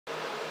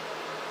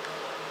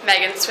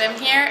Meghan Swim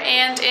here,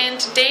 and in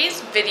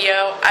today's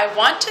video I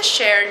want to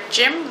share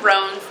Jim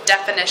Rohn's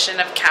definition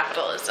of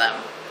capitalism.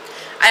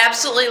 I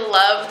absolutely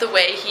love the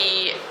way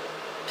he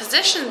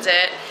positions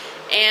it,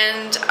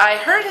 and I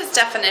heard his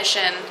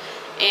definition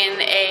in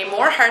a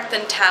More Heart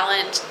Than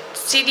Talent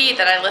CD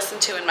that I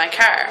listened to in my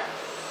car.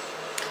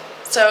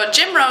 So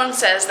Jim Rohn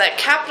says that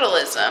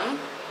capitalism,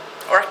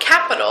 or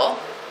capital,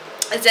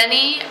 is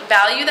any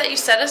value that you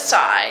set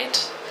aside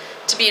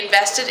to be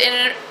invested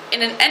in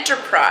an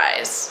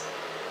enterprise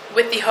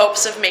with the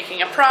hopes of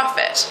making a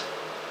profit.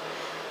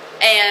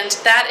 And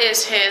that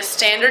is his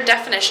standard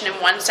definition in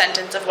one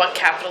sentence of what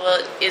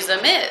capitalism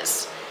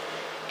is.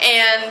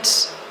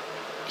 And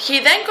he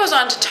then goes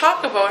on to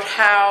talk about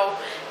how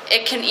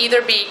it can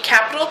either be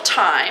capital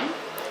time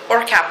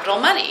or capital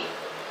money.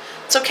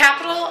 So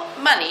capital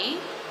money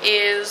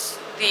is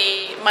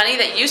the money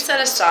that you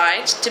set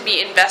aside to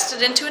be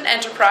invested into an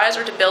enterprise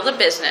or to build a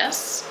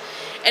business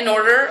in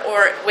order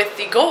or with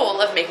the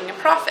goal of making a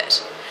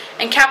profit.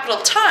 And capital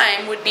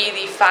time would be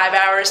the 5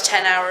 hours,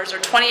 10 hours, or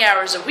 20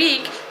 hours a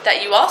week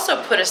that you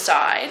also put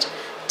aside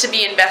to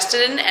be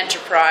invested in an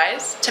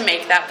enterprise to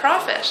make that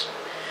profit.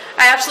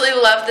 I absolutely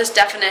love this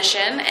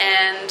definition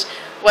and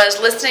was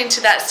listening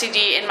to that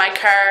CD in my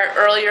car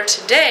earlier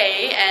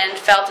today and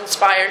felt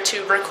inspired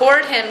to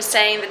record him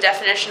saying the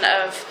definition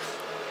of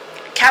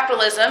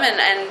capitalism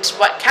and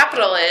what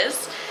capital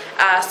is,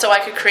 so I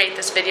could create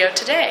this video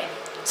today.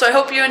 So I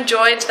hope you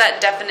enjoyed that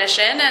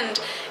definition, and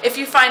if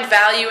you find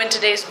value in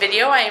today's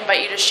video, I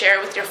invite you to share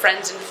it with your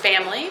friends and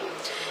family.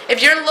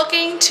 If you're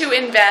looking to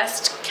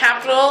invest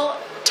capital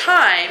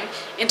time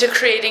into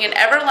creating an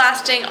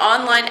everlasting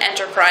online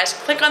enterprise,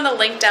 click on the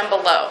link down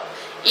below.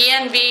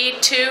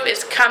 ENV2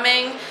 is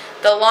coming.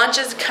 The launch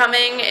is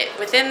coming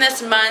within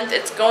this month.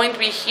 It's going to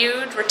be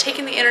huge. We're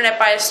taking the internet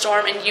by a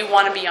storm, and you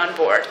want to be on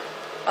board.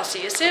 I'll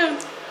see you soon.